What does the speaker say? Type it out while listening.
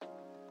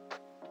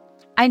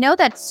I know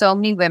that so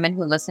many women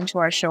who listen to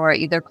our show are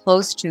either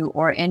close to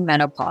or in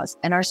menopause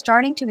and are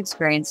starting to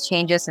experience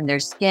changes in their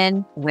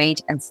skin,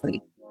 weight, and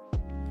sleep.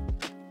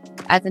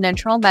 As an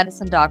internal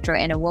medicine doctor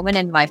and a woman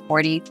in my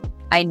 40s,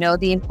 I know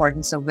the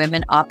importance of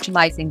women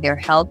optimizing their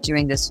health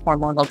during this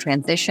hormonal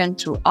transition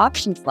through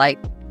options like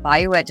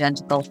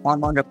bioidentical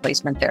hormone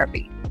replacement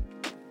therapy.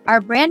 Our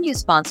brand new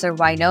sponsor,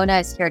 Winona,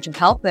 is here to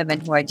help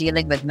women who are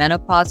dealing with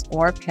menopause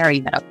or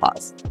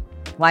perimenopause.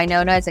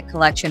 Winona is a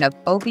collection of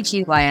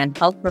OBGYN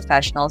health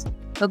professionals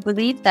who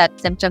believe that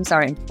symptoms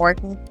are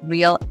important,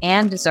 real,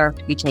 and deserve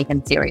to be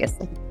taken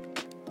seriously.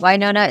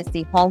 Winona is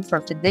the home for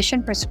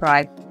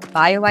physician-prescribed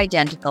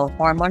bioidentical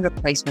hormone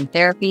replacement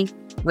therapy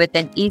with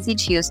an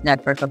easy-to-use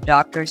network of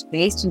doctors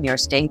based in your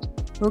state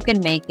who can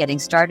make getting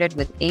started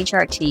with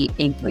HRT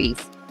a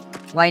breeze.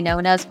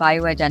 Winona's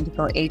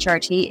bioidentical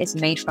HRT is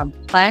made from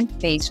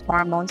plant-based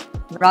hormones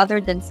rather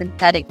than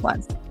synthetic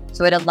ones,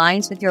 so it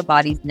aligns with your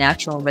body's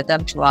natural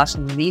rhythm to offer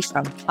relief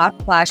from hot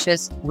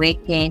flashes,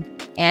 weight gain,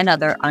 and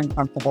other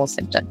uncomfortable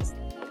symptoms.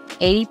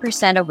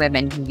 80% of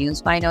women who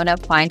use Winona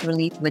find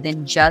relief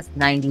within just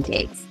 90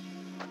 days.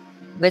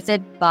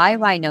 Visit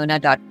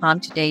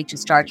buywinona.com today to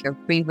start your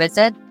free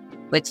visit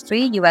with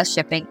free U.S.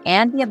 shipping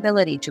and the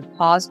ability to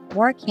pause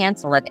or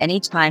cancel at any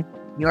time.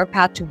 Your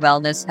path to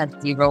wellness has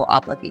zero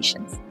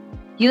obligations.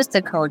 Use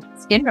the code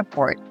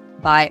SKINREPORT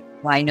by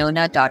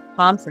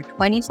Winona.com for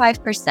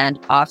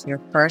 25% off your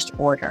first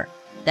order.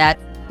 That's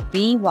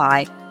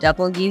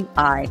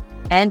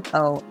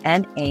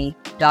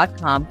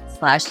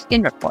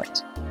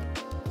BYWINONA.com/SkinReport.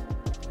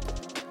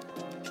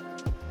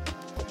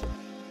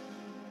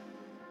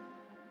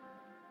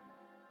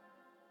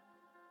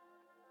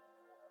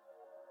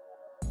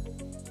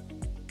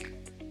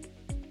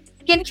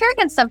 Skincare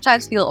can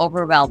sometimes feel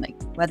overwhelming,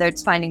 whether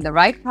it's finding the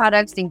right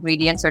products,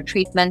 ingredients, or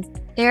treatments.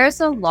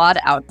 There's a lot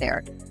out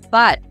there,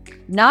 but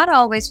not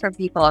always for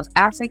people of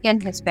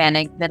African,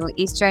 Hispanic, Middle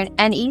Eastern,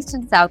 and East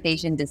and South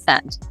Asian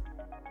descent.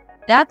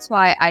 That's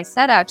why I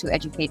set out to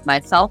educate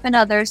myself and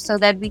others so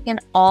that we can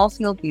all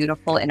feel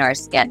beautiful in our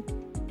skin.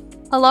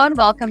 Hello and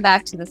welcome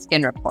back to the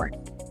Skin Report.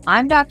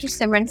 I'm Dr.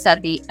 Simran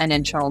Sethi, an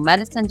internal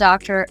medicine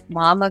doctor,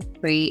 mom of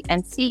 3,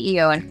 and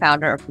CEO and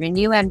founder of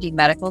RenewMD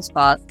Medical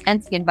Spas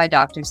and Skin by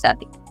Dr.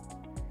 Sethi.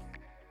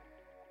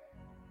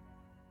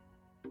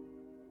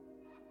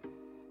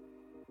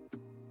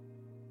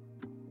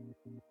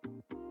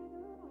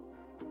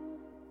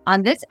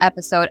 On this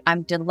episode,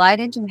 I'm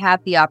delighted to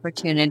have the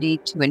opportunity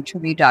to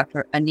interview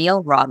Dr.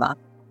 Anil Rama,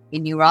 a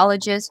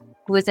neurologist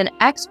who is an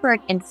expert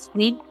in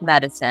sleep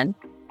medicine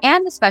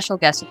and the special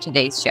guest of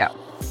today's show.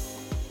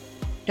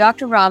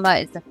 Dr. Rama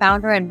is the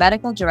founder and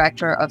medical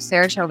director of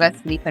Saratoga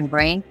Sleep and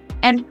Brain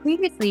and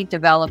previously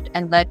developed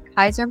and led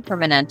Kaiser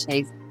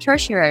Permanente's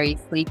tertiary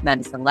sleep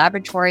medicine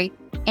laboratory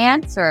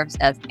and serves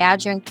as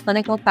adjunct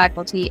clinical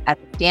faculty at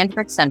the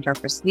Stanford Center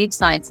for Sleep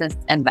Sciences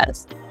and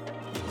Medicine.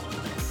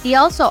 He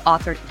also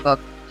authored the book,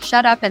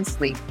 Shut Up and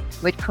Sleep,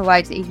 which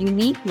provides a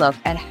unique look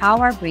at how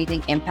our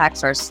breathing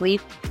impacts our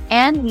sleep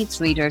and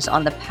leads readers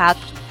on the path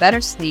to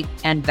better sleep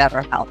and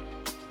better health.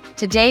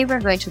 Today, we're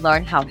going to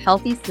learn how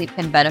healthy sleep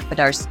can benefit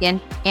our skin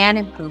and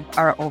improve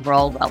our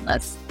overall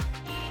wellness.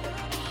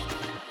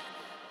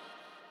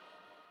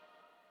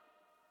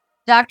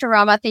 Dr.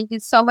 Rama, thank you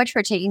so much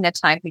for taking the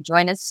time to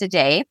join us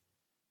today.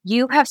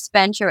 You have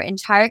spent your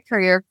entire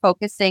career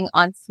focusing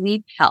on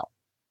sleep health.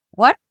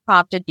 What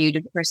prompted you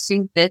to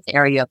pursue this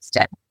area of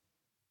study?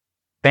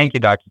 Thank you,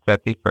 Dr.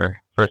 Sethi,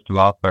 first of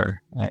all,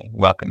 for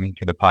welcoming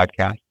to the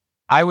podcast.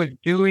 I was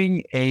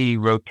doing a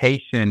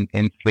rotation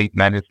in sleep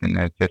medicine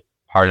as just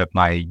part of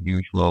my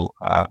usual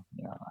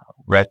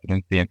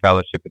residency and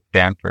fellowship at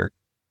Stanford.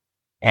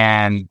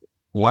 And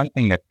one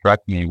thing that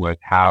struck me was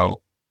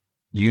how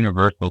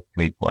universal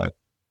sleep was,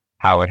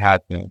 how it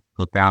has a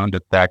profound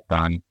effect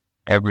on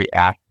every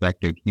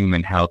aspect of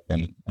human health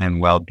and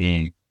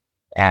well-being.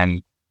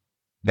 And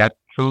that's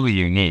truly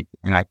unique.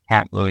 And I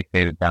can't really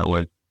say that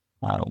was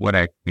what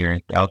I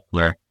experienced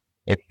elsewhere.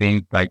 It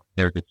seems like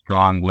there's a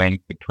strong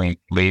link between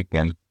sleep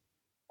and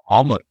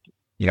almost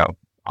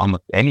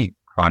any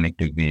chronic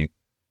disease.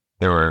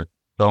 There were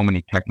so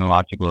many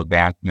technological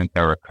advancements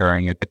that were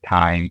occurring at the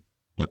time,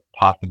 the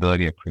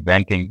possibility of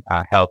preventing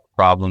health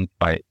problems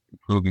by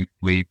improving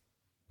sleep.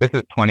 This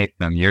is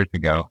 20-some years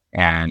ago,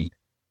 and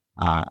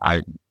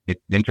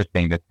it's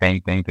interesting that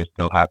same things are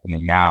still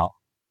happening now.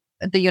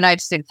 The United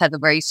States has a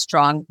very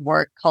strong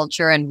work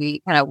culture, and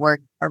we kind of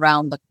work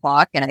around the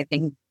clock. And I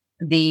think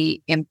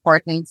the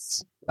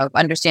importance of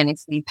understanding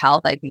sleep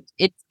health, I think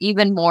it's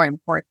even more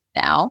important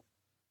now.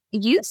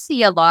 You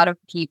see a lot of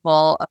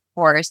people, of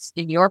course,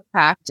 in your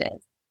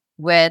practice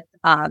with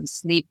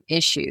sleep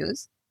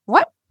issues.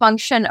 What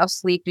function of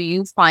sleep do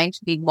you find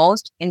to be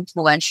most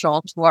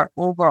influential to our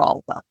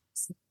overall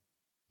wellness?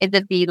 Is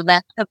it the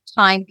length of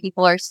time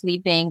people are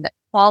sleeping, the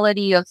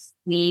quality of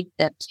sleep,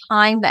 the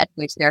time at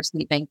which they're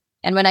sleeping?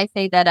 And when I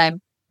say that, I'm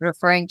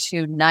referring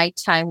to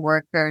nighttime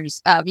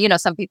workers.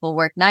 Some people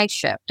work night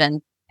shift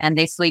and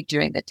they sleep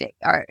during the day.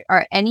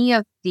 Are any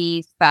of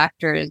these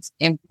factors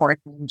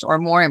important or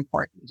more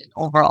important in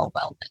overall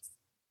wellness?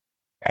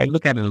 I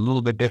look at it a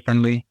little bit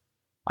differently.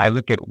 I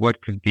look at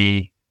what could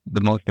be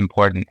the most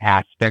important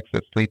aspects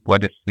of sleep.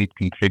 What does sleep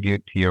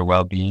contribute to your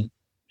well-being?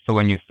 So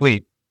when you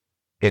sleep,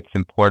 it's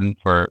important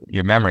for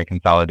your memory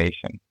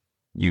consolidation.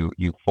 You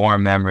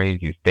form memories,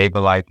 you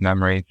stabilize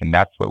memories, and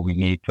that's what we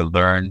need to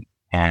learn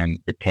and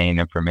retain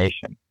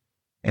information.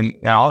 And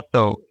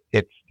also,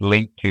 it's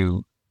linked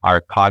to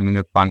our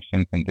cognitive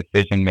functions and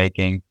decision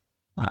making.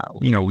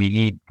 We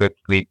need good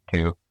sleep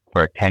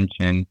for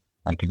attention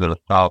and to be able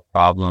to solve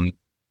problems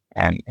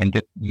and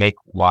just make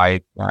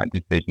wise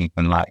decisions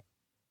in life.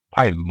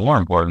 Probably more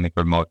importantly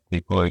for most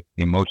people is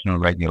the emotional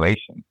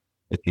regulation.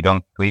 If you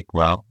don't sleep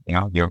well,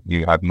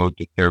 you have mood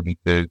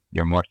disturbances,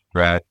 you're more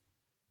stressed,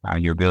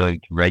 your ability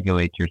to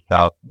regulate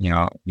yourself,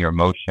 your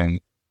emotions,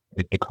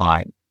 it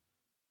declines.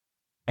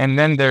 And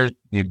then there's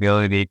the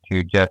ability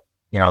to just,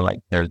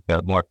 there's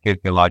the more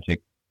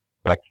physiologic,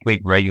 like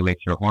sleep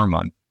regulates your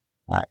hormones.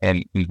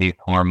 And these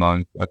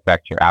hormones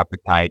affect your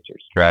appetite, your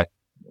stress,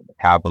 your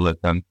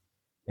metabolism.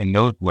 In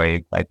those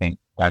ways, I think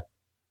that's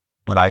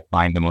what I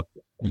find the most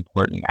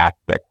important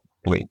aspect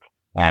of sleep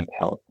and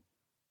health.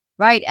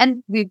 Right.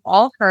 And we've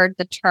all heard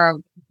the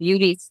term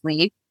beauty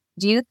sleep.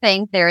 Do you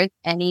think there is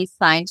any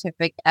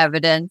scientific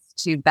evidence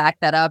to back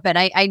that up? And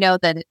I know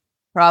that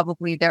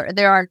probably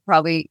there aren't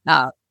probably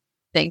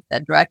things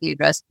that directly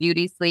address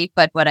beauty sleep,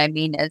 but what I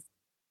mean is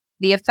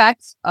the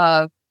effects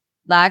of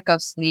lack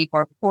of sleep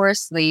or poor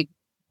sleep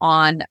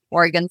on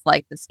organs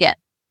like the skin.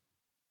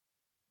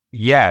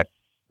 Yes,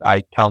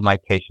 I tell my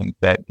patients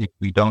that if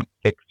we don't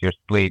fix your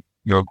sleep,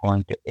 you're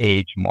going to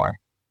age more.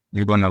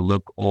 You're going to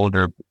look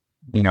older,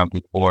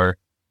 before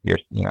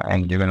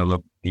and you're going to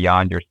look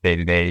beyond your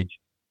stated age.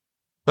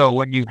 So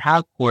when you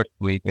have poor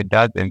sleep, it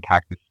does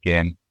impact the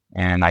skin,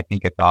 and I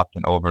think it's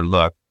often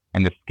overlooked.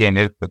 And the skin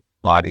is the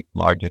body's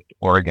largest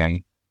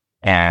organ,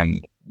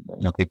 and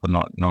people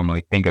don't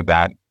normally think of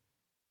that.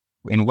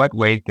 In what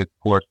ways does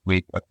poor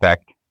sleep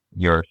affect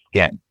your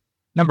skin?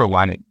 Number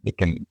one, it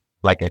can,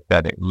 like I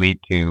said, it lead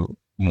to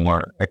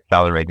more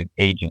accelerated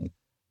aging.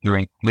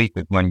 During sleep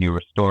is when you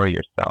restore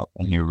yourself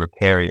and you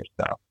repair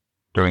yourself.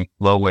 During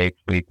slow wave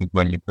sleep is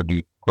when you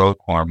produce growth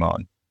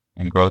hormone,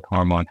 and growth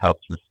hormone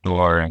helps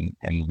restore and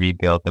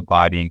rebuild the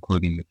body,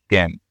 including the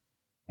skin.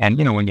 And,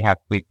 when you have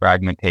sleep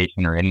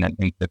fragmentation or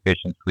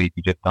insufficient sleep,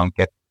 you just don't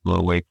get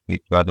slow wave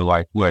sleep you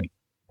otherwise would.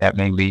 That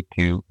may lead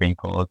to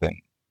wrinkles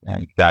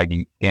and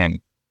sagging skin.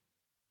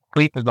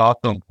 Sleep is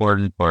also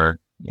important for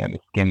the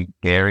skin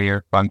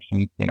barrier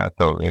functions.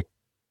 So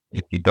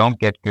if you don't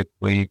get good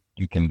sleep,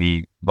 you can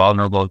be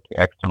vulnerable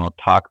to external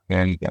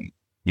toxins and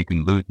you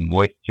can lose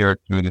moisture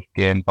through the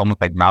skin. It's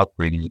almost like mouth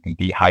breathing. You can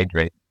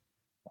dehydrate,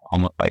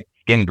 almost like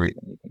skin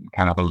breathing. You can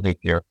kind of release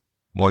your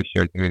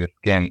moisture through the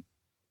skin.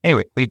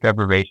 Anyway, sleep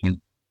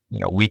deprivation,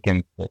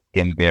 weakens the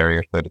skin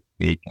barrier, so to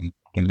speak, and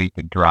can lead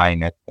to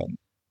dryness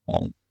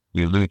and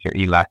you lose your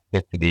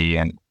elasticity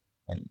and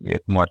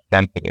it's more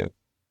sensitive.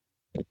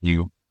 If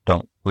you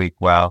don't sleep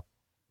well,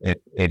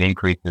 it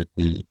increases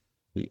the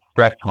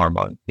stress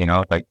hormones.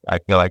 Like I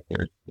feel like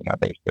there's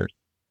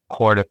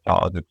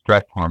cortisol, the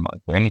stress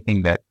hormone. So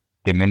anything that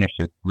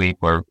diminishes sleep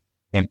or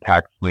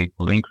impacts sleep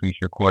will increase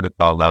your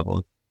cortisol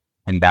levels,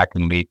 and that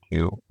can lead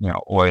to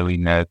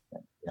oiliness,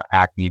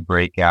 acne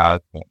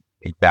breakouts, and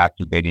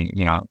exacerbating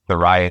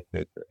psoriasis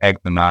or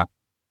eczema.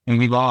 And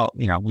we've all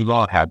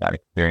had that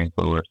experience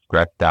where we're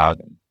stressed out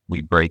and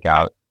we break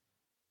out.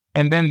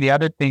 And then the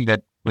other thing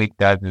that sleep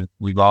does is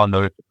we've all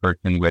noticed a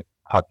person with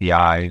puffy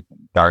eyes,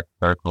 dark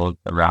circles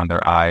around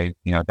their eyes.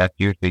 That's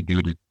usually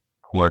due to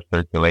poor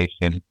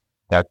circulation.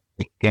 That's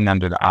the skin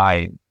under the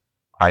eye,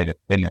 probably the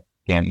thinnest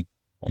skin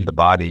in the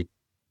body,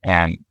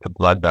 and the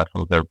blood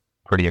vessels are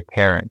pretty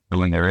apparent. So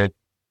when there is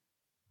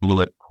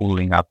fluid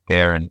pooling up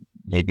there and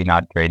maybe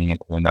not draining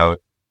into the nose,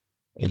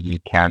 you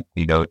can't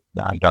see those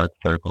dark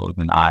circles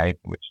in the eyes,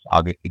 which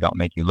obviously don't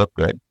make you look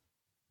good.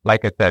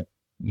 Like I said,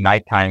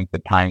 nighttime is the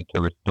time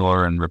to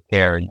restore and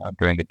repair.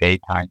 During the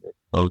daytime, there's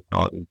exposed to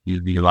all these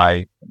UV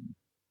light and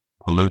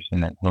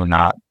pollution and who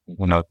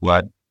knows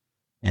what.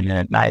 And then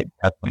at night,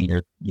 that's when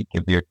you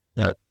give your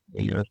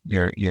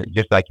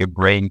just like your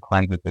brain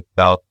cleanses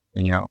itself,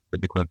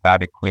 with the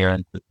lymphatic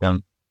clearance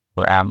system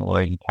for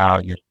amyloid and tau,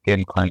 your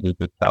skin cleanses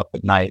itself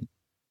at night.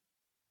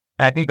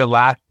 And I think the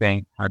last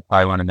thing I'd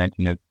probably want to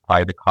mention is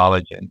probably the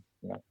collagen.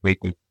 Sleep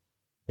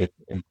is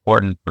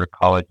important for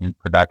collagen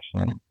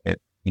production.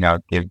 It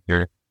gives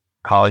your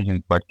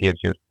collagen what gives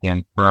your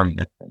skin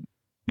firmness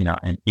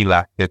and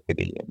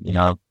elasticity.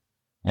 And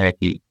if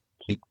you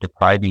keep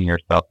depriving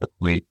yourself of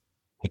sleep,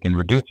 it can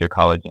reduce your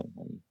collagen.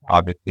 And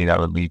obviously, that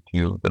would lead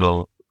to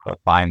little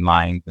fine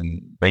lines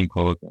and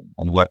wrinkles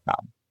and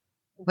whatnot.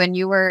 When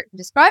you were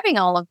describing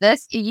all of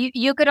this,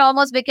 you could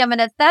almost become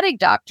an aesthetic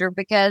doctor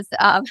because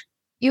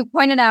you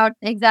pointed out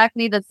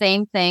exactly the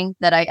same thing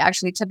that I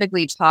actually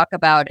typically talk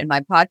about in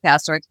my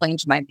podcast or explain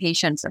to my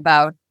patients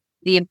about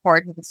the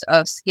importance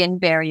of skin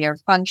barrier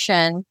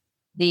function,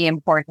 the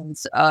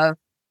importance of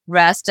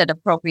rest at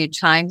appropriate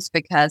times,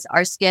 because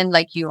our skin,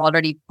 like you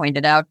already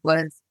pointed out,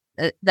 was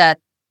that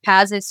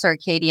has a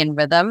circadian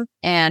rhythm.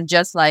 And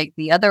just like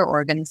the other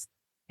organs,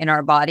 in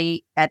our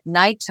body at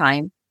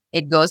nighttime,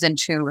 it goes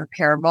into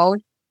repair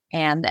mode.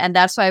 And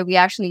that's why we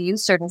actually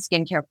use certain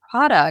skincare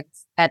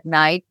products at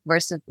night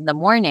versus in the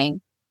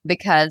morning,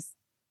 because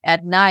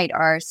at night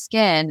our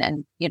skin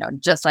and,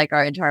 just like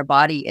our entire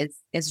body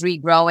is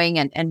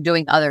regrowing and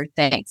doing other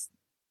things.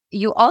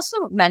 You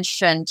also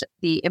mentioned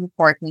the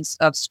importance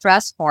of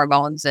stress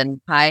hormones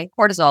and high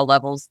cortisol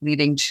levels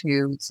leading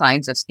to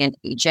signs of skin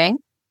aging.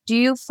 Do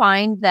you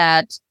find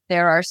that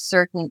there are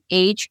certain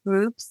age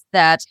groups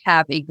that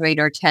have a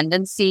greater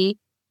tendency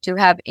to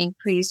have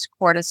increased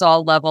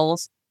cortisol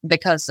levels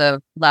because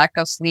of lack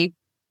of sleep?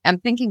 I'm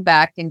thinking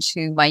back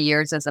into my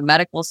years as a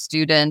medical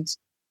student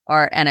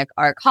or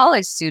a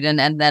college student,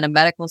 and then a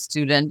medical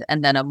student,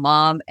 and then a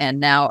mom, and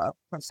now a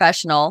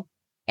professional.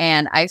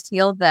 And I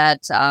feel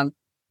that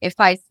if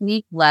I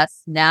sleep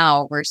less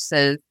now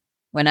versus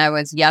when I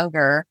was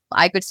younger,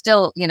 I could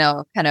still,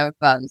 kind of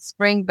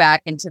spring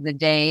back into the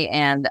day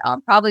and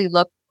probably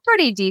look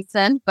pretty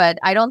decent, but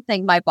I don't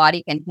think my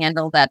body can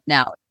handle that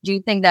now. Do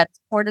you think that's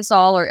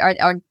cortisol,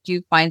 or do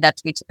you find that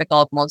to be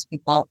typical of most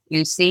people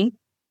you see?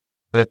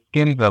 The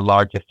skin's the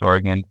largest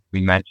organ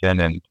we mentioned,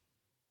 and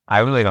I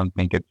really don't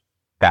think it's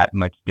that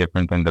much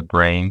different than the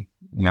brain,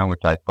 which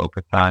I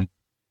focus on.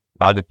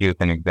 I'll just use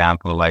an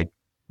example, like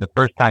the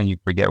first time you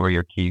forget where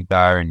your keys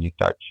are and you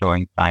start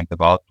showing signs of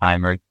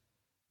Alzheimer's,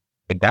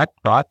 but that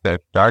process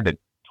started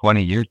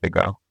 20 years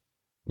ago,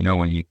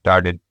 when you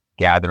started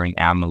gathering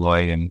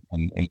amyloid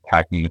and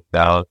impacting the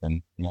cells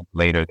and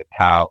later the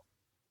tau.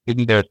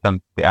 Isn't there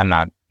I'm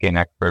not a skin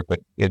expert, but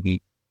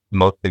isn't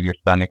most of your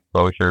sun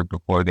exposure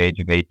before the age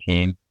of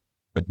 18,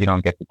 but you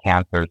don't get the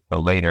cancer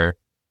until later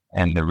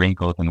and the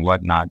wrinkles and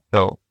whatnot.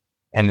 So,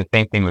 and the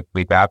same thing with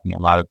sleep apnea. A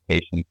lot of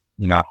patients,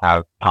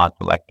 have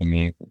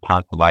tonsillectomies,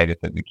 tonsillitis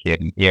as a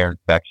kid, and ear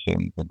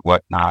infections and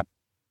whatnot.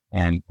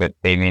 But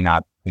they may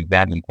not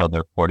present until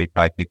they're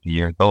 45, 50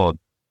 years old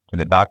to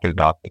the doctor's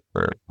office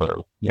for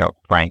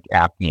frank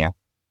apnea.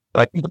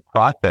 So I think the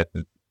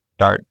processes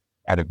start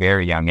at a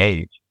very young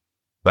age,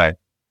 but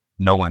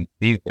no one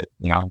sees it,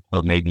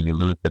 until maybe you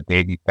lose the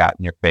baby fat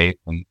in your face,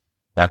 and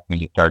that's when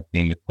you start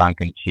seeing the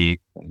sunken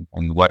cheeks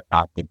and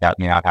whatnot, but that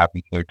may not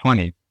happen until your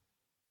 20s.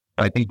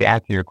 So I think the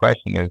answer to your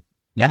question is,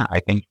 yeah, I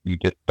think you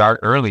just start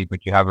early,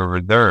 but you have a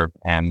reserve.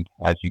 And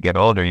as you get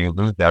older, you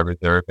lose that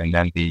reserve, and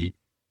then the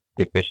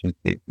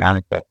deficiencies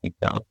manifest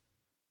themselves.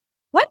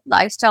 What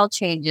lifestyle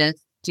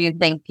changes do you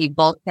think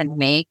people can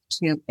make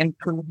to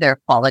improve their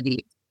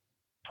quality?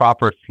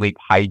 Proper sleep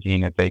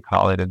hygiene, as they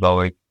call it, is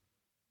always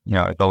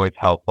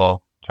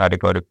helpful. Try to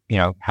go to,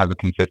 have a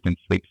consistent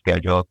sleep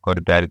schedule, go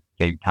to bed at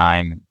the same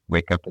time and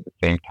wake up at the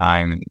same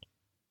time, and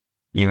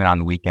even on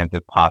the weekends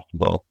if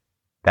possible.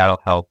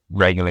 That'll help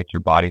regulate your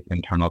body's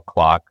internal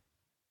clock.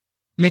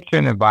 Make sure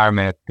the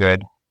environment is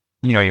good.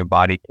 Your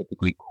body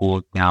typically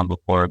cools down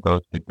before it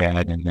goes to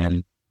bed, and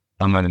then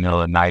somewhere in the middle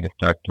of the night it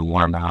starts to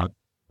warm out.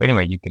 But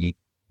anyway, you can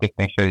just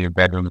make sure your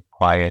bedroom is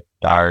quiet,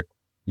 dark.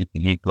 You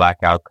can use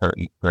blackout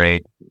curtains,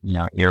 great.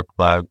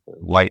 Earplugs,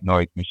 white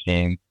noise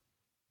machines.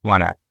 You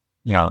want to,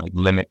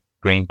 limit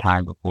screen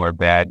time before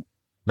bed.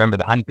 Remember,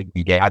 the hunters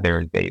and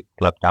gatherers, they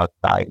slept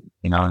outside,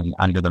 and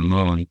under the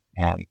moon,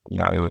 and,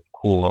 it was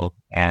cool,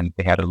 and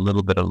they had a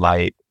little bit of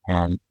light,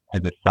 and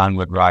as the sun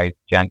would rise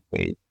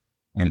gently,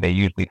 and they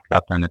usually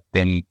slept on a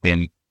thin,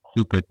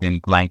 super thin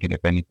blanket,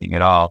 if anything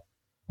at all,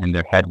 and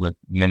their head was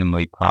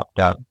minimally propped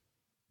up.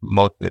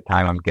 Most of the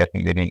time, I'm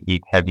guessing they didn't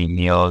eat heavy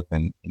meals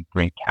and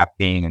drink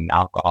caffeine and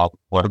alcohol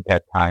before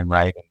bedtime,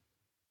 right?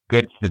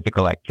 Good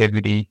physical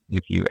activity.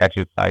 If you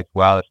exercise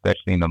well,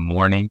 especially in the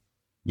morning,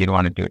 you don't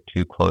want to do it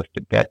too close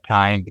to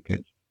bedtime,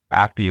 because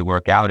after you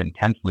work out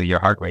intensely, your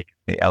heart rate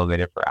can stay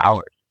elevated for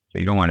hours. So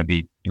you don't want to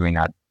be doing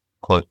that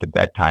close to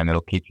bedtime.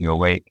 It'll keep you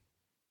awake.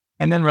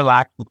 And then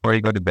relax before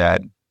you go to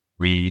bed.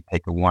 Read,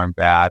 take a warm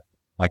bath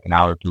like an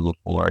hour or two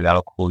before.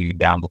 That'll cool you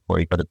down before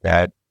you go to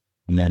bed.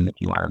 And then if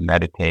you want to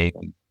meditate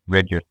and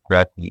rid your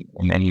stress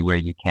in any way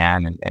you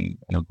can, and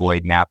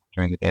avoid naps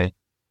during the day.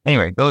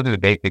 Anyway, those are the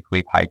basic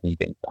sleep hygiene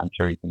things. I'm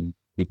sure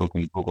people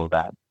can Google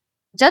that.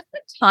 Does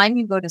the time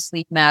you go to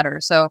sleep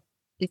matter? So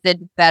is it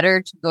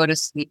better to go to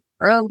sleep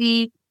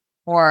early,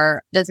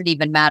 or does it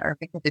even matter?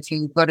 Because if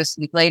you go to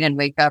sleep late and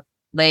wake up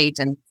late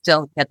and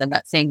still get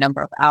the same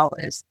number of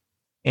hours.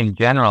 In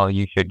general,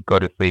 you should go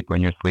to sleep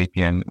when you're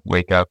sleepy and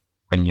wake up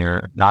when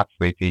you're not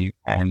sleepy.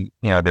 And,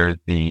 there's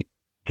the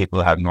people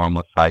who have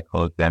normal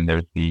cycles, and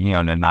there's the,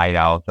 the night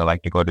owls that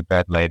like to go to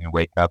bed late and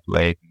wake up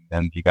late. And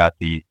then you got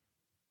the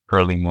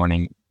early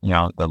morning,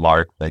 the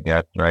larks, I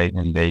guess, right?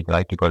 And they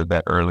like to go to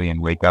bed early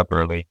and wake up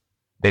early.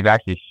 They've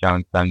actually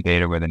shown some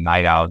data where the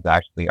night owls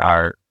actually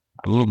are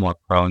a little more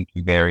prone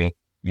to various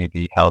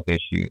maybe health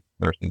issues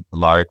versus the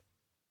larks.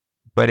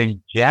 But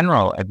in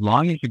general, as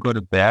long as you go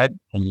to bed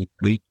and you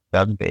sleep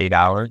 7 to 8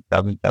 hours,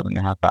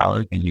 7.5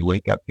 hours, and you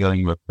wake up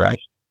feeling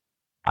refreshed,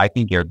 I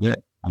think you're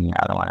good. I mean,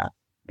 I don't want to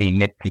be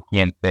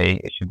nitpicky and say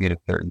it should be at a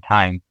certain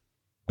time,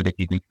 but if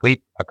you can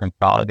sleep a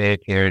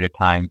consolidated period of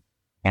time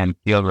and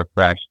feel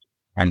refreshed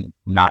and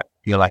not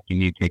feel like you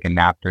need to take a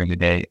nap during the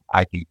day,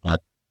 I think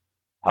that's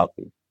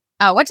healthy.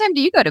 What time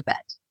do you go to bed?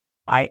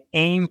 I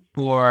aim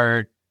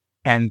for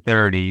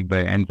 10:30, but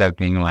it ends up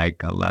being like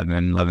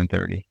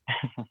 11:30.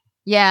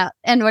 Yeah.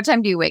 And what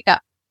time do you wake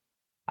up?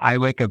 I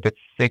wake up at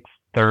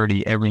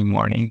 6:30 every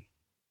morning.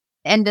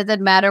 And does it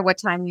matter what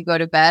time you go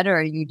to bed,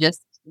 or you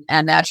just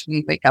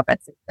naturally wake up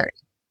at 6:30?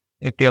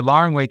 If the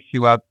alarm wakes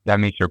you up, that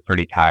means you're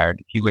pretty tired.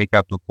 If you wake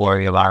up before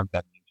the alarm,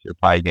 that means you're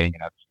probably getting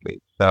enough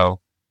sleep. So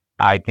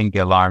I think the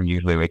alarm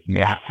usually wakes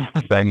me up,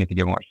 so I need to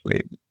get more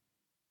sleep.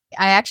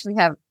 I actually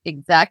have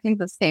exactly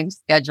the same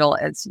schedule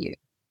as you.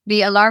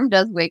 The alarm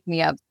does wake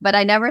me up, but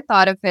I never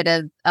thought of it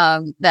as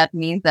that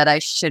means that I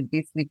should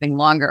be sleeping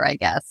longer, I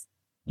guess.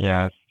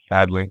 Yes,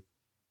 sadly.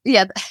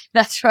 Yeah,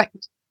 that's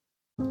right.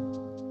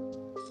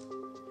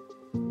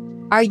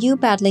 Are you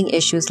battling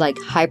issues like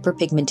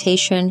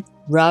hyperpigmentation,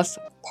 rough,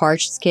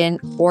 parched skin,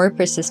 or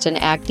persistent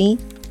acne?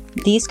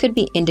 These could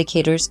be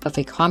indicators of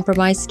a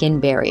compromised skin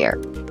barrier.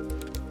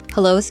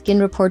 Hello, Skin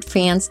Report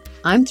fans.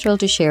 I'm thrilled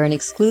to share an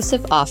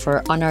exclusive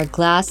offer on our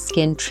Glass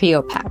Skin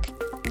Trio Pack.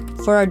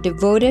 For our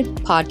devoted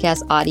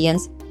podcast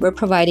audience, we're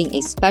providing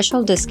a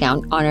special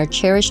discount on our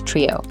cherished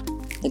trio,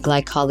 the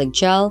glycolic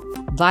gel,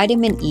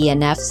 vitamin E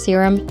and F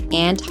serum,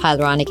 and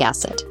hyaluronic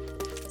acid.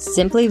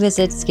 Simply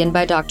visit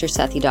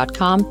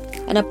skinbydrsethi.com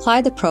and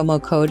apply the promo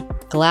code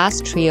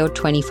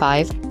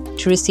GLASSTRIO25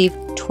 to receive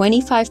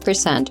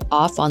 25%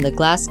 off on the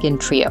Glass Skin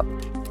Trio.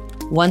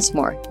 Once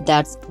more,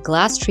 that's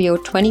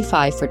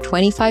GLASSTRIO25 for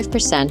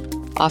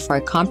 25% off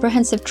our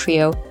comprehensive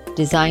trio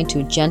designed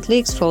to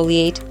gently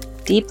exfoliate,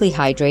 deeply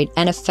hydrate,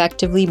 and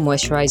effectively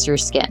moisturize your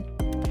skin.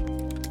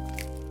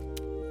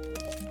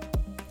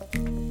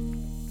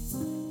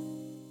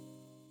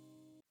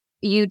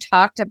 You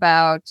talked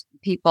about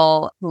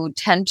people who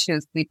tend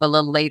to sleep a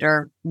little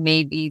later,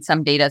 maybe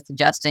some data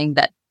suggesting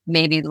that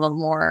maybe a little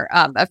more,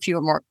 a few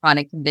more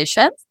chronic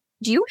conditions.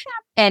 Do you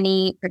have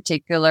any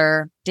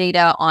particular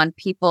data on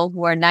people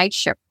who are night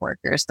shift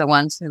workers, the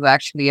ones who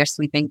actually are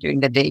sleeping during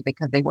the day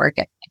because they work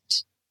at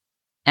night,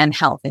 and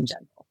health in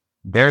general?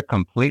 They're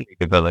completely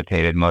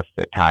debilitated most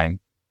of the time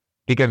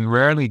because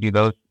rarely do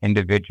those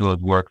individuals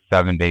work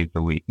 7 days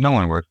a week. No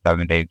one works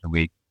 7 days a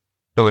week.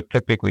 So what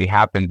typically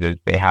happens is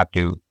they have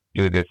to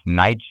do this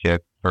night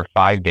shift for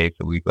 5 days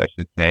a week, let's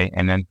just say.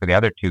 And then for the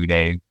other 2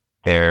 days,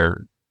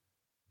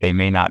 they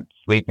may not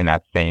sleep in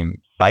that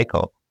same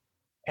cycle.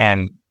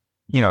 And,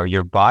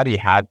 your body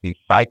has these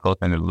cycles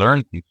and it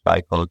learns these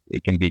cycles.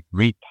 It can be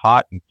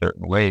retaught in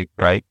certain ways,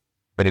 right?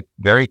 But it's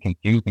very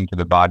confusing to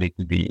the body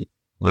to be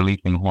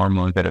releasing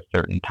hormones at a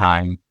certain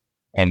time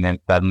and then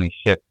suddenly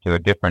shift to a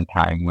different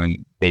time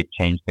when they've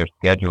changed their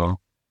schedule.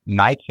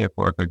 Night shift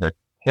workers are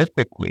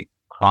typically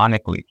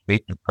chronically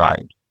sleep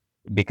deprived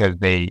because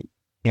they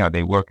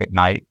work at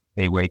night,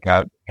 they wake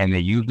up, and they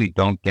usually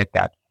don't get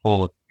that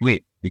full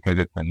sleep because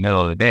it's the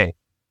middle of the day.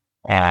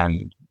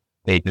 And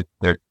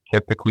they're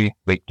typically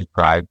sleep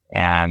deprived.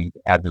 And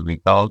as a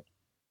result,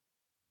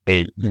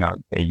 they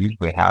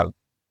usually have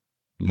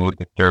mood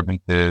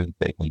disturbances.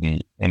 They can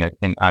be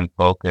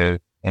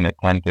unfocused,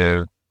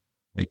 inattentive.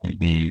 They can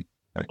be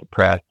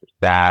depressed or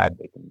sad.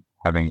 They can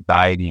have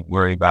anxiety and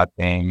worry about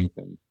things.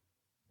 And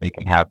they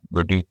can have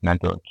reduced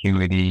mental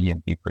acuity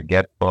and be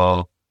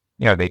forgetful.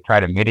 They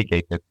try to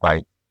mitigate this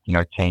by,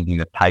 changing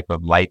the type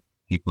of light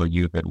people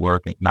use at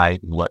work at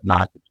night and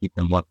whatnot to keep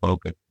them more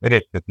focused. But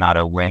it's just not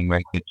a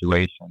win-win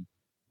situation.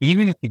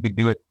 Even if you could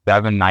do it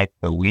 7 nights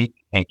a week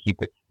and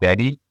keep it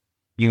steady,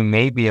 you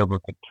may be able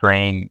to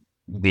train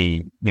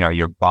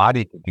your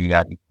body to do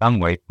that in some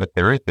ways, but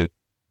there is this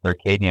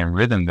circadian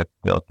rhythm that's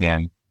built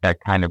in that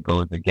kind of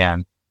goes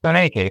again. So in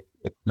any case,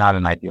 it's not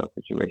an ideal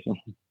situation.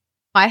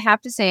 I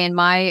have to say in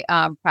my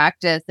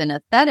practice in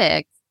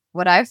aesthetics,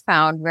 what I've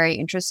found very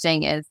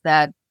interesting is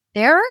that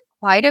there are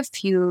quite a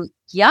few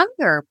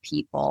younger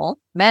people,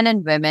 men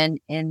and women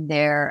in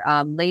their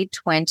late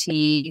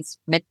 20s,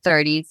 mid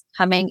 30s,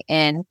 coming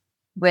in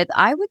with,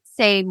 I would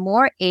say,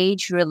 more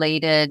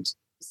age-related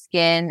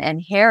skin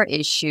and hair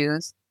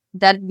issues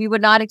that we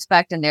would not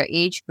expect in their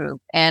age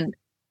group. And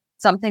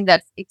something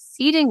that's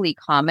exceedingly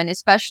common,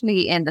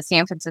 especially in the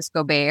San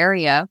Francisco Bay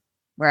Area,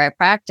 where I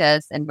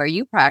practice and where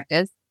you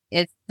practice,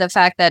 is the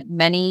fact that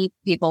many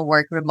people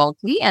work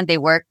remotely and they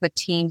work with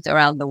teams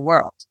around the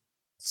world.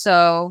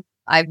 So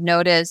I've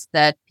noticed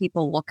that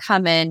people will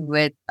come in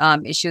with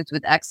issues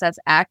with excess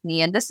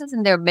acne, and this is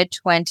in their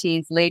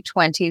mid-20s, late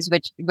 20s,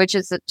 which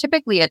is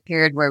typically a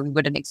period where we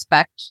wouldn't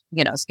expect,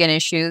 skin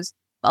issues.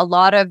 A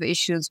lot of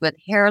issues with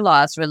hair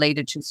loss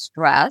related to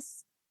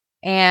stress.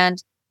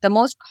 And the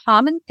most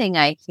common thing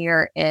I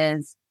hear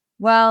is,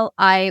 well,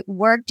 I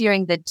work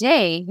during the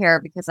day here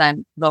because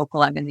I'm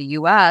local, I'm in the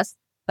US,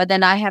 but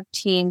then I have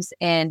teams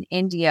in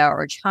India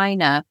or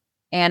China,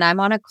 and I'm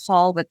on a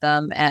call with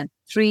them at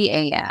 3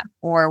 a.m.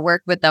 or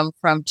work with them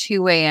from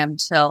 2 a.m.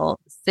 till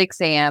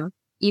 6 a.m.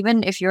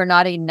 Even if you're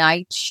not a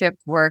night shift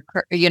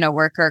worker,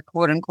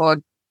 quote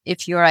unquote,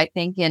 if you're, I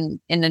think,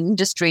 in an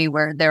industry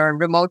where there are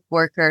remote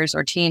workers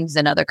or teams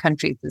in other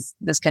countries,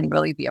 this can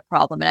really be a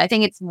problem. And I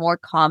think it's more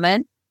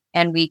common,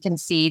 and we can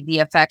see the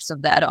effects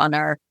of that on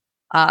our,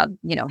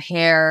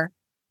 hair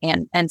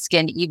and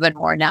skin even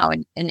more now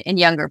in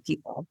younger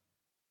people.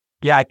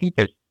 Yeah, I think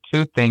there's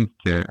two things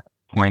to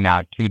point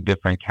out, two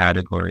different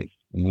categories.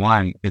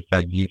 One is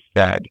that you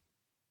said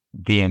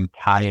the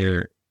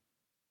entire,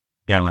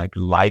 like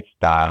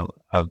lifestyle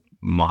of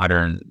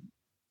modern,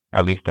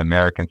 at least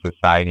American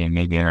society and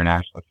maybe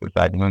international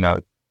society, who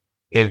knows,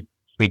 is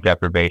sleep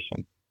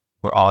deprivation.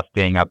 We're all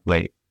staying up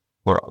late.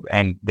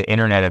 And the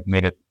internet has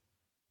made us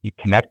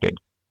connected.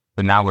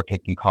 So now we're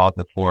taking calls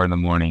at 4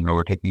 a.m, or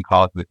we're taking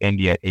calls with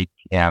India at 8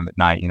 p.m. at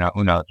night,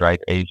 who knows, right?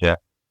 Asia.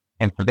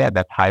 And so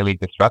that's highly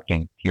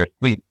disrupting to your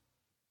sleep.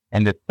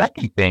 And the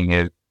second thing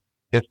is,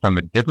 just from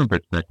a different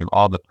perspective,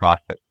 all the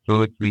processed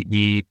foods we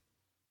eat,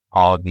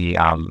 all the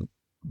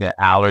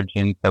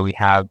allergens that we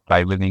have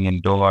by living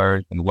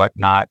indoors and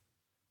whatnot,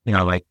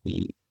 like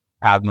the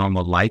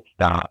abnormal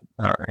lifestyle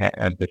or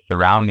the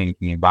surroundings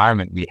and the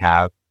environment we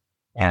have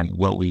and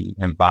what we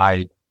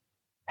imbibe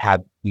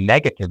have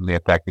negatively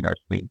affected our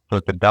sleep. So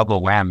it's a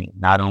double whammy.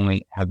 Not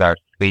only has our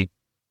sleep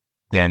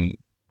been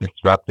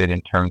disrupted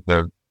in terms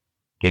of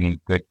getting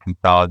good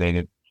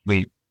consolidated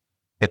sleep,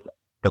 it's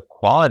the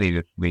quality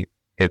of the sleep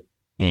is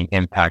being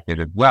impacted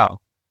as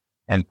well.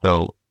 And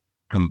so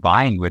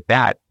combined with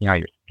that,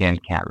 your skin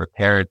can't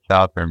repair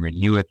itself and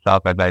renew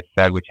itself, as I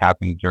said, which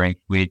happens during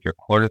sleep. Your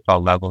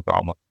cortisol levels are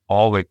almost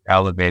always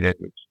elevated,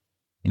 which,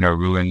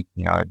 ruins,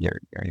 you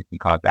can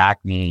cause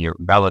acne, your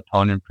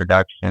melatonin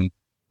production,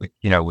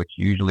 which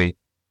usually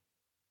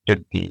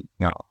should be,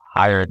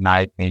 higher at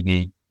night.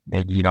 Maybe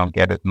you don't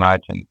get as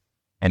much,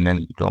 and then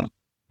you don't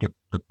get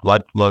the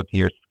blood flow to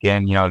your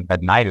skin.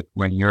 At night is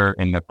when you're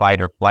in the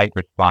fight or flight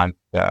response.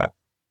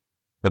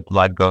 The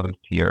blood goes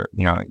to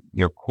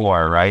your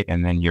core, right?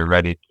 And then you're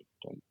ready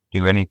to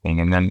do anything.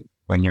 And then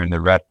when you're in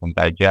the rest and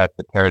digest,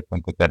 the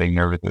parasympathetic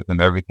nervous system,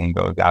 everything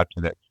goes out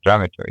to the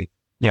extremitory.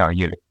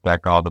 You'd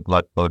expect all the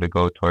blood flow to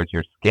go towards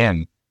your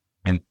skin,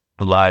 and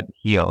blood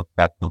heals.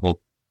 That's the whole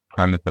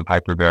premise of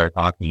hyperbaric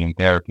oxygen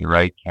therapy,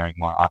 right? Carrying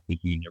more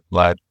oxygen in your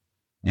blood.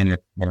 And if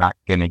you're not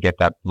going to get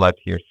that blood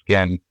to your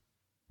skin,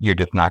 you're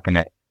just not going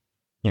to,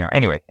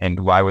 anyway. And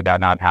why would that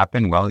not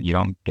happen? Well, you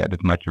don't get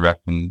as much rest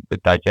in the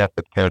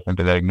digestive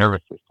parasympathetic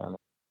nervous system.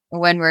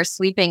 When we're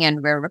sleeping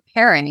and we're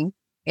repairing,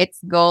 its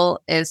goal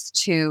is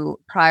to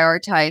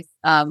prioritize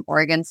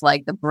organs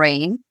like the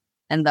brain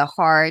and the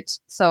heart.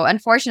 So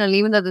unfortunately,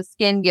 even though the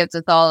skin gives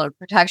us all our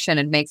protection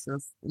and makes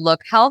us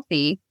look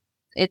healthy,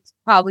 it's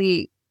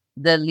probably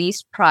the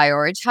least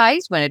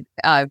prioritized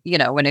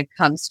when it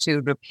comes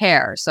to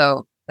repair.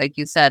 So like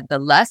you said, the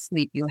less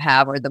sleep you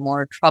have, or the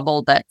more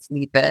trouble that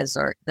sleep is,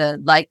 or the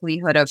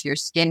likelihood of your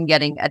skin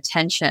getting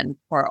attention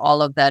for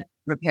all of that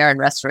repair and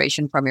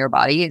restoration from your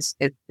body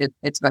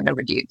it's going to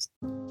reduce.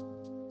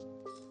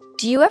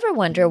 Do you ever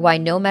wonder why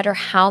no matter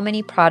how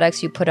many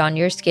products you put on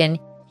your skin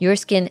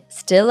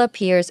still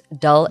appears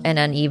dull and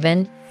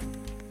uneven?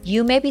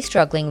 You may be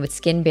struggling with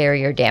skin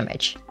barrier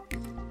damage.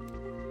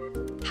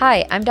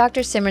 Hi, I'm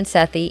Dr. Simran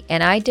Sethi,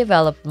 and I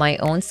developed my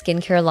own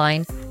skincare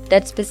line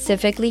that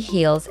specifically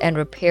heals and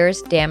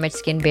repairs damaged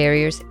skin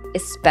barriers,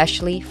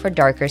 especially for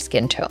darker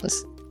skin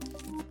tones.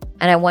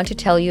 And I want to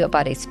tell you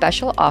about a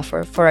special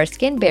offer for our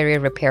Skin Barrier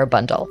Repair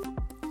Bundle.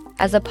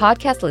 As a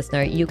podcast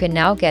listener, you can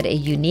now get a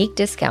unique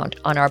discount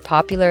on our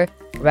popular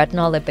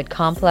Retinol Lipid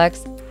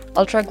Complex,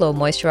 Ultra Glow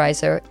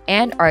Moisturizer,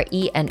 and our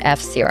ENF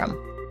Serum.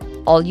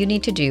 All you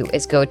need to do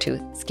is go to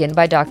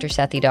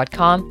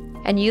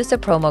skinbydrsethi.com and use the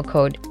promo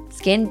code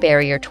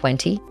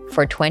SkinBarrier20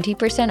 for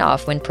 20%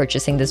 off when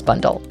purchasing this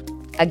bundle.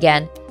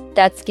 Again,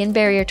 that's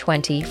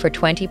SkinBarrier20 for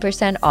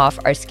 20% off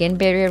our Skin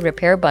Barrier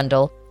Repair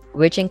Bundle,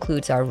 which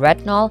includes our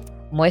retinol,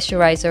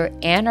 moisturizer,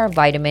 and our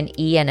vitamin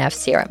E and F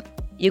serum.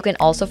 You can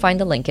also find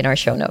the link in our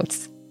show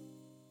notes.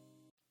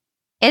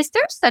 Is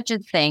there such a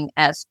thing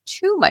as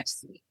too much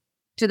sleep,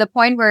 to the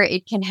point where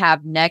it can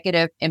have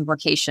negative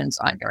implications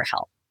on your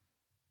health?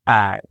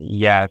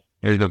 Yes,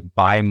 there's a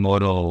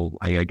bimodal,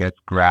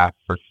 graph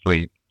for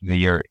sleep.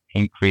 Your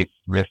increased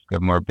risk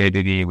of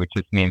morbidity, which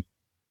just means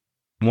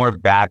more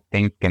bad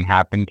things can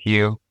happen to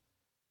you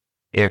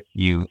if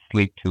you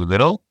sleep too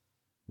little,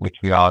 which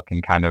we all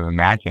can kind of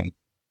imagine.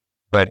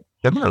 But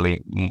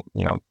similarly,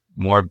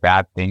 more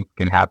bad things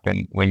can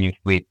happen when you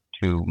sleep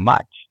too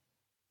much.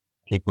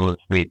 People who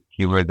sleep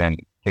fewer than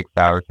 6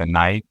 hours a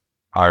night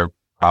are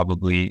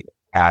probably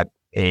at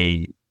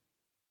a,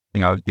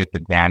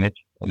 disadvantage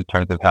in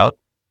terms of health.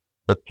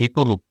 But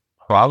people who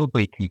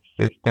probably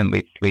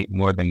consistently sleep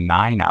more than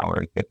 9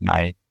 hours at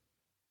night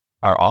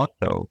are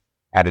also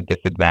at a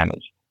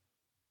disadvantage.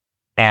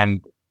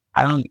 And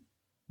I don't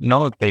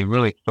know if they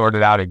really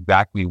sorted out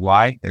exactly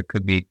why. There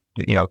could be,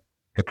 there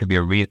could be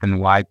a reason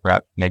why.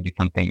 Perhaps maybe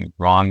something is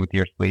wrong with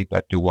your sleep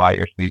as to why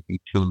you're sleeping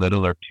too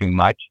little or too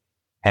much.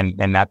 And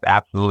that's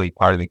absolutely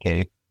part of the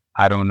case.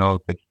 I don't know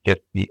if it's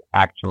just the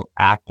actual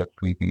act of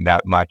sleeping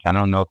that much. I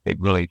don't know if they've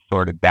really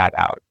sorted that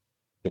out.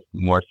 If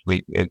more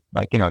sleep is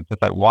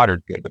just like water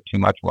is good, but too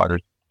much water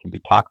can be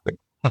toxic.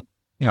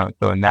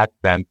 So in that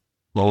sense,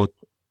 both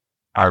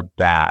are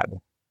bad.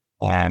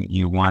 And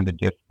you want to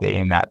just stay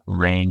in that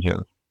range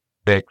of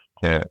 6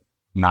 to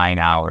 9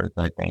 hours,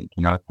 I think,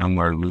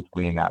 somewhere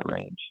loosely in that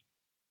range.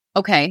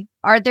 Okay.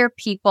 Are there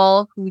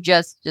people who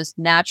just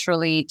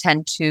naturally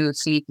tend to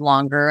sleep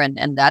longer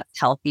and that's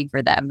healthy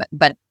for them?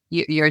 But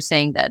you're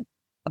saying that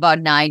about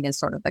 9 is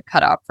sort of the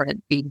cutoff for it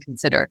being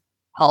considered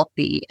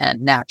healthy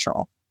and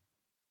natural.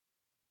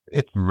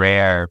 It's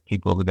rare.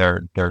 People who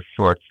they're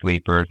short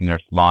sleepers and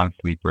there's long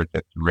sleepers.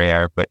 It's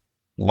rare. But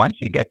once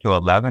you get to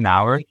 11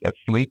 hours of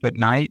sleep at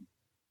night,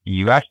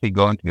 you actually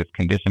go into this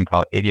condition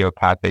called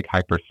idiopathic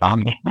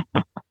hypersomnia.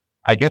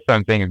 I guess what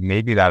I'm saying is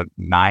maybe that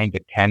 9 to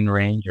 10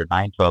 range or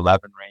 9 to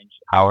 11 range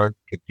hours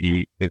could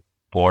be this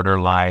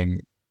borderline,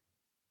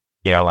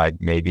 like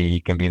maybe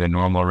it can be the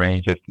normal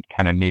range, just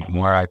kind of need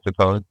more, I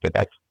suppose. But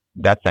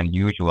that's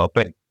unusual.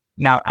 But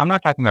now I'm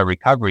not talking about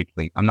recovery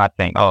sleep. I'm not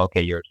saying, oh,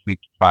 okay, you're sleep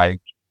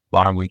deprived,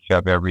 alarm wakes you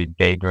up every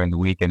day during the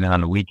week, and then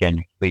on the weekend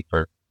you sleep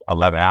for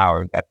 11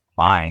 hours. That's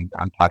fine.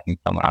 I'm talking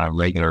someone on a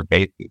regular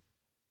basis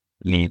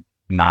needs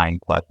 9+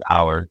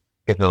 hours.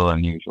 It's a little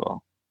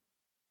unusual.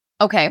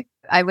 Okay.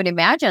 I would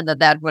imagine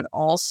that would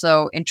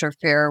also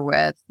interfere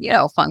with,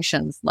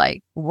 functions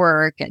like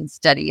work and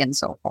study and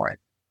so forth.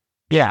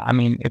 Yeah, I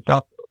mean, it's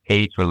also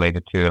age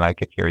related too.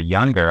 Like if you're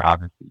younger,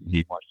 obviously you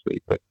need more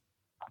sleep, but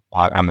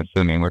I'm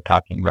assuming we're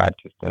talking about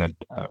just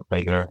a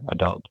regular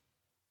adult.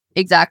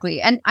 Exactly.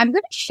 And I'm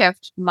going to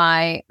shift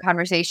my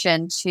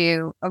conversation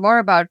to more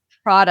about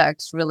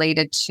products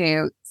related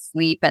to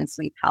sleep and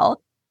sleep health.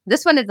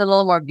 This one is a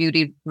little more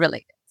beauty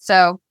related.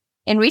 So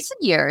in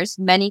recent years,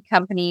 many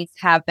companies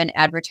have been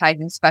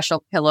advertising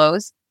special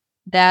pillows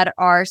that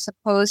are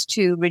supposed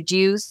to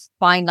reduce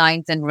fine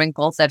lines and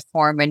wrinkles that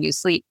form when you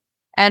sleep.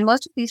 And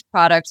most of these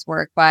products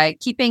work by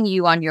keeping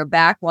you on your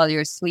back while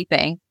you're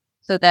sleeping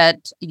so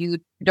that you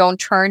don't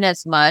turn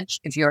as much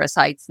if you're a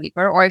side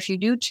sleeper, or if you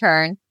do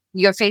turn,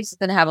 your face is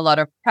going to have a lot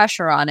of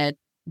pressure on it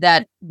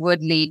that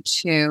would lead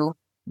to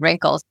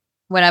wrinkles.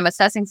 When I'm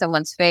assessing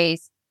someone's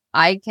face,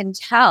 I can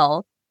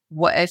tell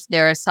if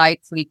they're a side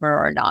sleeper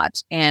or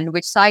not and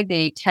which side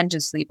they tend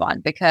to sleep on,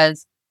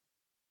 because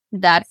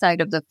that side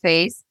of the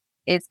face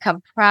is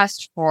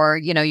compressed for,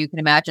 you can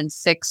imagine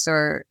 6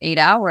 or 8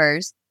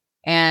 hours.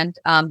 And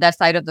that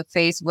side of the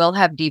face will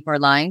have deeper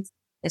lines,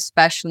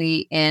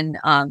 especially in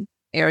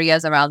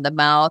areas around the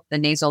mouth, the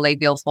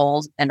nasolabial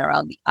folds, and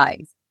around the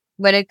eyes.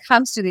 When it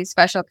comes to these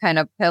special kind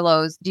of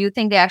pillows, do you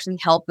think they actually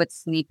help with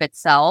sleep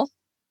itself?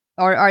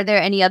 Or are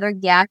there any other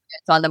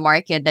gadgets on the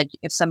market that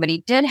if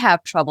somebody did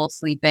have trouble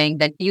sleeping,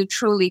 that you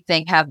truly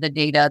think have the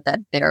data that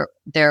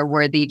they're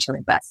worthy to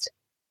invest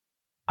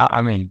in?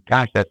 I mean,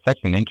 gosh, that's such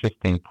an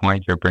interesting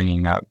point you're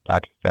bringing up,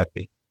 Dr.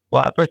 Sethi.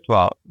 Well, first of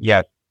all,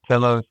 yes,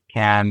 pillows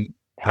can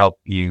help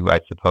you,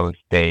 I suppose,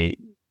 stay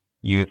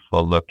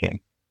youthful looking.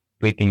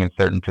 Sleeping in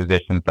certain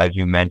positions, as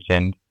you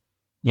mentioned,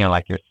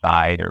 like your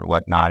side or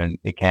whatnot, and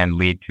it can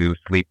lead to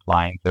sleep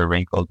lines or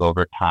wrinkles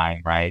over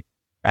time, right?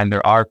 And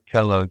there are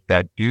pillows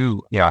that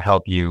do,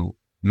 help you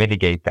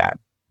mitigate that.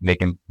 They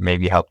can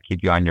maybe help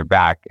keep you on your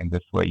back, and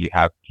this way you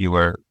have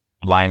fewer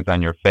lines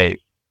on your face.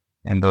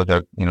 And those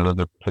are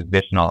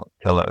positional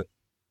pillows.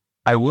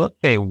 I will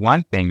say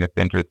one thing that's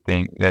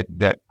interesting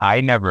that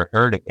I never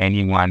heard of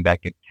anyone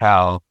that could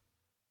tell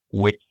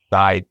which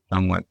side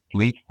someone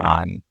sleeps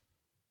on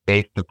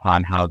based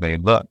upon how they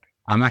look.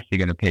 I'm actually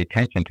going to pay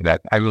attention to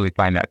that. I really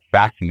find that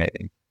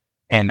fascinating.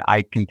 And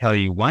I can tell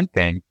you one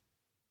thing,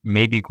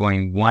 maybe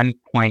going one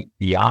point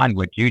beyond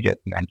what you just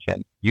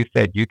mentioned. You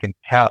said you can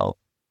tell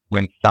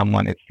when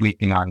someone is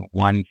sleeping on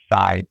one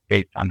side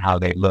based on how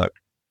they look.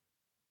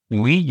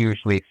 We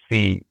usually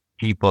see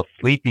people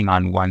sleeping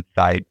on one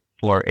side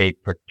for a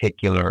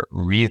particular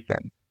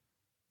reason.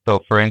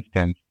 So for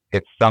instance,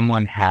 if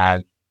someone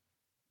has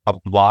a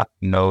blocked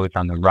nose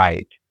on the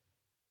right,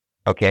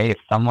 okay,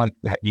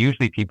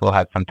 usually people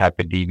have some type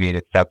of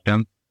deviated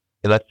septum.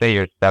 Let's say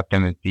your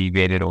septum is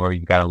deviated or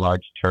you've got a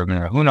large turban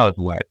or who knows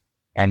what,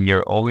 and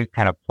you're always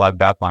kind of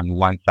plugged up on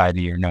one side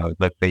of your nose,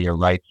 let's say your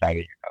right side of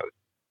your nose.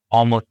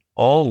 Almost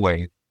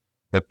always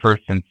the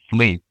person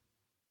sleeps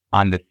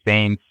on the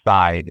same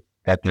side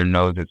that their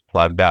nose is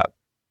plugged up.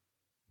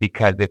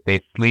 Because if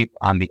they sleep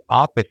on the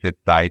opposite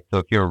side, so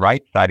if your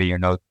right side of your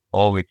nose is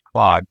always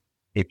clogged,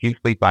 if you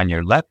sleep on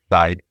your left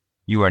side,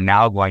 you are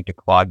now going to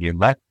clog your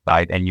left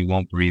side and you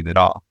won't breathe at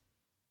all.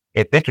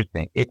 It's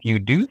interesting. If you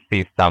do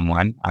see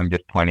someone, I'm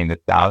just pointing this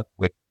out,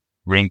 with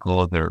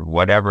wrinkles or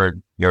whatever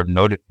you're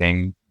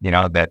noticing,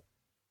 that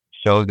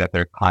shows that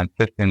they're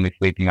consistently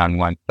sleeping on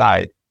one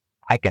side,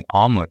 I can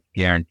almost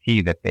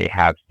guarantee that they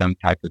have some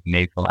type of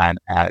nasal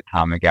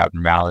anatomic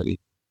abnormality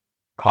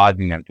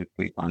causing them to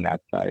sleep on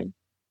that side.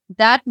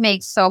 That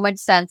makes so much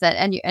sense.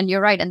 And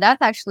you're right. And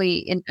that's actually,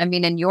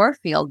 in your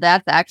field,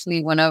 that's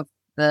actually one of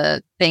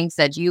the things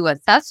that you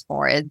assess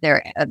for is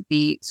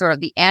the sort of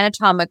the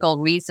anatomical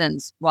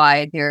reasons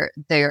why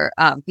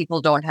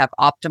people don't have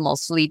optimal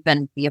sleep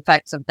and the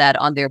effects of that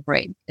on their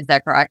brain. Is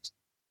that correct?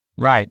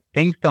 Right.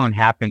 Things don't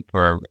happen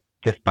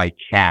just by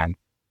chance.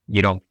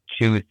 You don't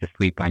choose to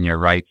sleep on your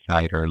right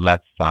side or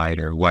left side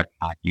or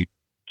whatnot. You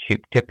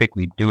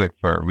typically do it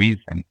for a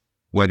reason,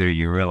 whether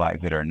you realize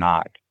it or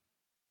not.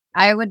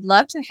 I would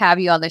love to have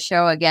you on the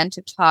show again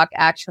to talk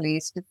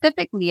actually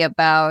specifically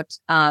about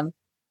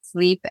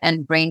sleep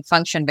and brain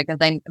function,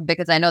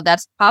 because I know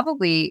that's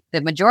probably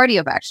the majority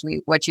of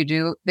actually what you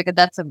do, because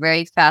that's a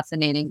very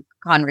fascinating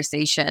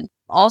conversation.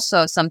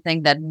 Also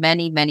something that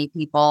many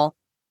people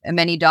and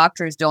many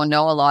doctors don't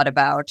know a lot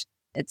about.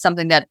 It's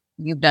something that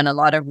you've done a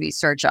lot of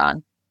research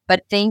on.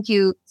 But thank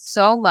you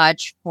so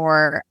much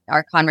for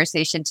our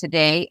conversation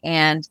today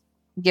and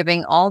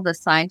giving all the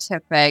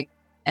scientific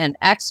and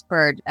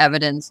expert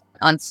evidence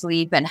on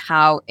sleep and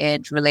how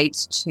it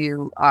relates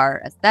to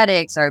our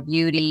aesthetics, our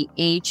beauty,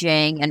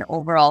 aging, and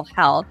overall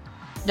health.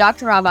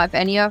 Dr. Rama, if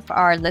any of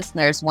our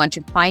listeners want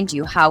to find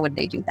you, how would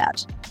they do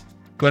that?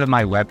 Go to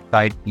my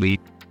website,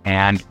 sleep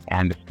and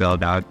is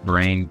spelled out,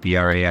 brain,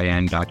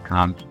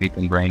 brain.com,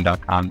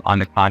 sleepandbrain.com. On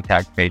the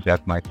contact page,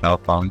 that's my cell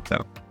phone,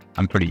 so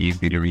I'm pretty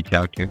easy to reach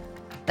out to.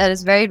 That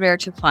is very rare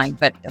to find,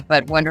 but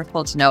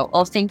wonderful to know.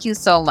 Well, thank you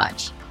so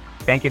much.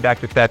 Thank you,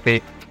 Dr.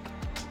 Sethi.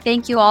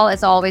 Thank you all,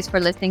 as always, for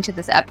listening to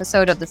this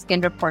episode of the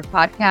Skin Report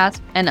podcast.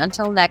 And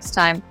until next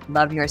time,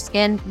 love your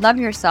skin, love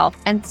yourself,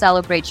 and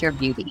celebrate your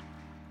beauty.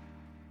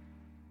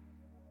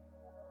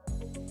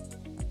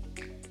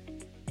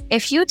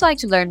 If you'd like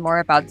to learn more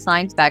about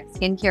science-backed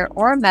skincare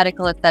or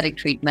medical aesthetic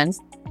treatments,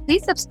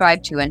 please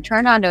subscribe to and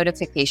turn on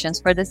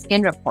notifications for the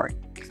Skin Report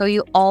so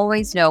you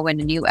always know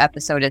when a new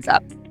episode is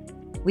up.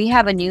 We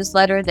have a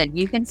newsletter that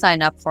you can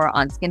sign up for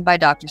on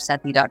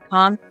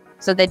skinbydrsethi.com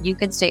so that you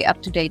can stay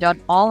up to date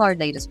on all our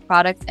latest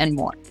products and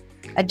more.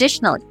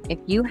 Additionally, if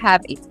you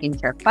have a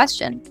skincare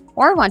question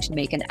or want to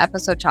make an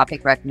episode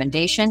topic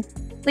recommendation,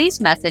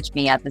 please message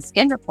me at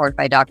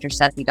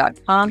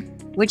theskinreportbydrsethi.com,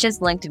 which is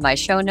linked in my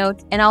show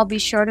notes, and I'll be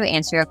sure to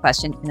answer your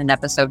question in an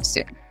episode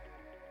soon.